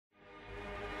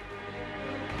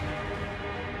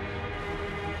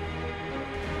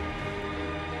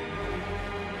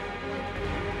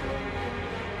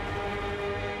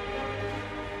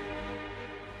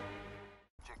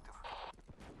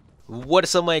What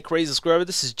is up, my crazy subscriber?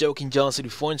 This is Joking John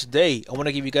 74, and today I want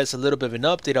to give you guys a little bit of an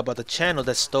update about the channel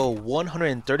that stole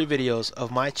 130 videos of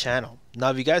my channel. Now,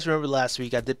 if you guys remember last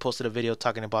week, I did posted a video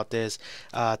talking about this,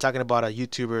 talking about a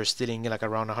YouTuber stealing like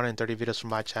around 130 videos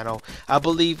from my channel. I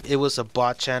believe it was a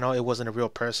bot channel, it wasn't a real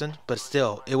person, but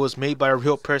still, it was made by a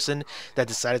real person that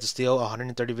decided to steal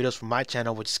 130 videos from my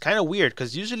channel, which is kind of weird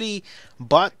because usually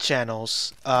bot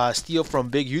channels steal from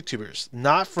big YouTubers,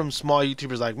 not from small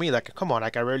YouTubers like me. Like, come on,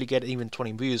 like I rarely get even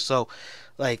 20 views, so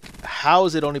like how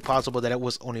is it only possible that it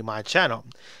was only my channel?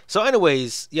 So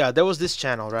anyways, yeah, there was this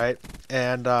channel, right?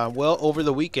 And well, over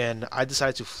the weekend I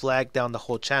decided to flag down the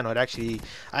whole channel. I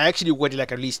actually waited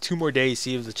like at least 2 more days to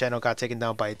see if the channel got taken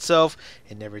down by itself.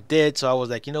 It never did, so I was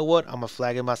like, you know what, I'm gonna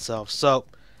flag it myself. So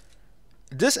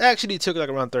this actually took like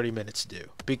around 30 minutes to do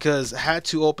because I had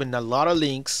to open a lot of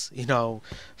links.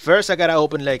 First I gotta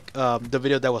open like the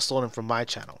video that was stolen from my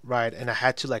channel, right? And I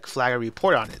had to like flag a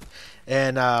report on it.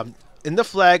 And in the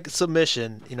flag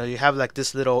submission, you have like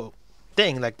this little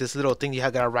thing, you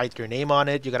gotta write your name on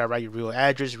it. You gotta write your real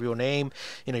address, real name,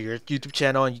 your YouTube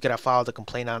channel, and you gotta file the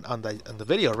complaint on the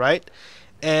video, right?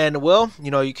 And well,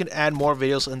 you can add more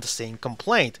videos in the same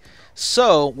complaint.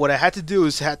 So what I had to do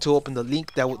is had to open the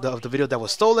link of the video that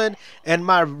was stolen and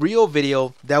my real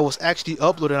video that was actually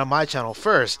uploaded on my channel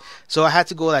first. So I had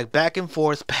to go like back and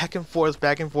forth,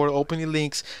 opening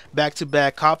links back to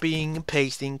back, copying and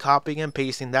pasting.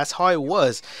 That's how it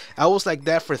was. I was like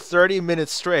that for 30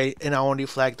 minutes straight, and I only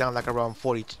flagged down like around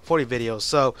 40 videos.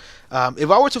 So if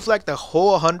I were to flag the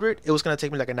whole 100, it was gonna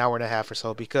take me like an hour and a half or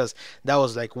so, because that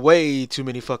was like way too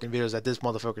many fucking videos that this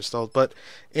motherfucker stole. But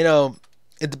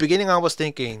at the beginning I was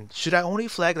thinking, should I only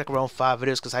flag like around 5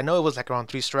 videos, because I know it was like around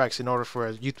 3 strikes in order for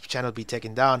a YouTube channel to be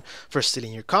taken down for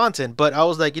stealing your content. But I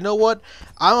was like, you know what,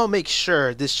 I'm gonna make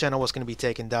sure this channel was gonna be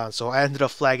taken down. So I ended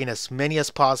up flagging as many as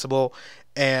possible,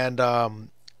 and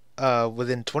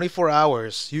within 24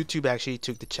 hours YouTube actually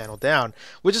took the channel down,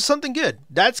 which is something good.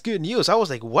 That's good news. I was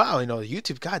like, wow,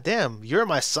 YouTube, goddamn, you're on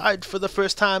my side for the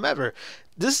first time ever.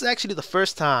 This is actually the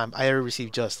first time I ever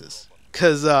received justice.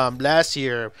 Because last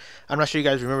year, I'm not sure you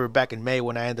guys remember, back in May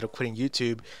when I ended up quitting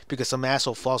YouTube because some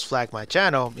asshole false flagged my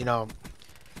channel,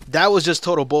 that was just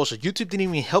total bullshit. YouTube didn't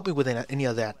even help me with any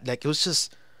of that. Like, it was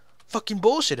just fucking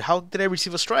bullshit. How did I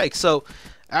receive a strike? So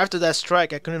after that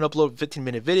strike, I couldn't upload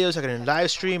 15-minute videos. I couldn't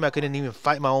live stream. I couldn't even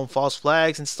fight my own false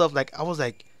flags and stuff. Like, I was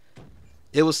like,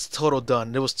 it was total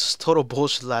done. It was just total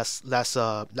bullshit last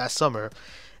summer.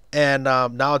 And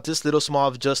now this little small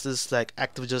of justice, like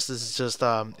active justice, is just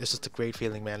it's just a great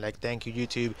feeling, man. Like, thank you,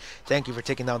 YouTube. Thank you for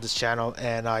taking down this channel,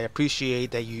 and I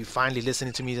appreciate that you finally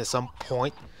listening to me at some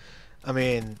point. I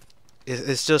mean,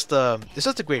 it's just a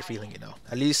great feeling,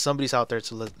 At least somebody's out there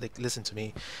to listen to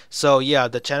me. So yeah,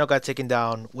 the channel got taken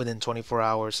down within 24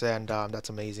 hours, and that's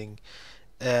amazing.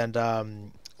 And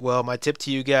well, my tip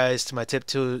to you guys,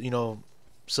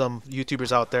 some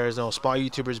YouTubers out there, small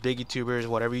YouTubers, big YouTubers,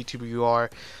 whatever YouTuber you are,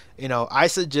 I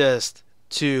suggest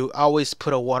to always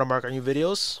put a watermark on your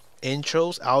videos,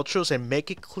 intros, outros, and make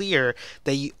it clear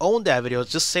that you own that video.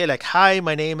 Just say like, hi,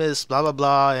 my name is blah blah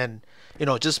blah, and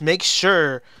just make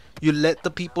sure you let the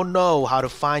people know how to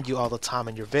find you all the time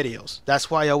in your videos.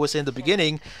 That's why I always say in the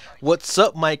beginning, what's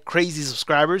up, my crazy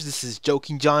subscribers? This is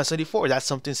Joking John 74. That's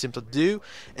something simple to do,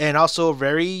 and also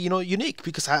very, unique,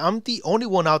 because I'm the only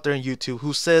one out there on YouTube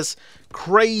who says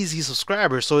crazy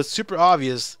subscribers. So it's super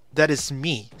obvious that it's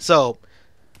me. So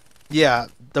yeah,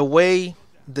 the way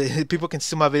the people can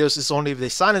see my videos is only if they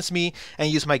silence me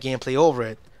and use my gameplay over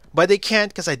it. But they can't,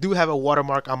 because I do have a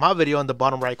watermark on my video on the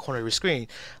bottom right corner of your screen.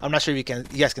 I'm not sure if you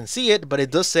guys can see it, but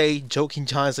it does say Joking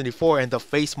John 74 and the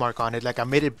face mark on it. Like, I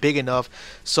made it big enough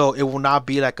so it will not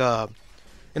be like a,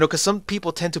 because some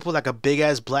people tend to put like a big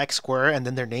ass black square and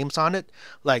then their names on it.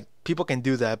 Like, people can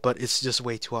do that, but it's just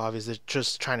way too obvious. They're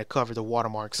just trying to cover the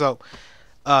watermark. So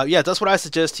yeah, that's what I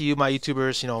suggest to you, my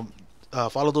YouTubers.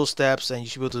 Follow those steps, and you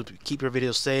should be able to keep your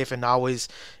videos safe, and always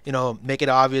make it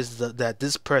obvious that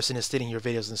this person is stealing your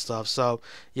videos and stuff. So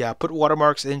yeah, put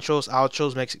watermarks, intros,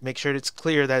 outros, make sure it's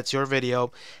clear that it's your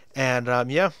video. And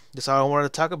yeah, that's all I wanted to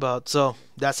talk about. So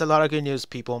that's a lot of good news,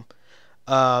 people.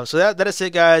 So that is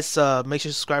it, guys. Make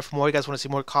sure to subscribe for more. You guys want to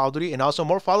see more Call of Duty and also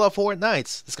more Fallout 4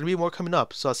 nights. There's gonna be more coming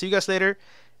up. So I'll see you guys later,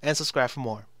 and subscribe for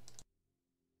more.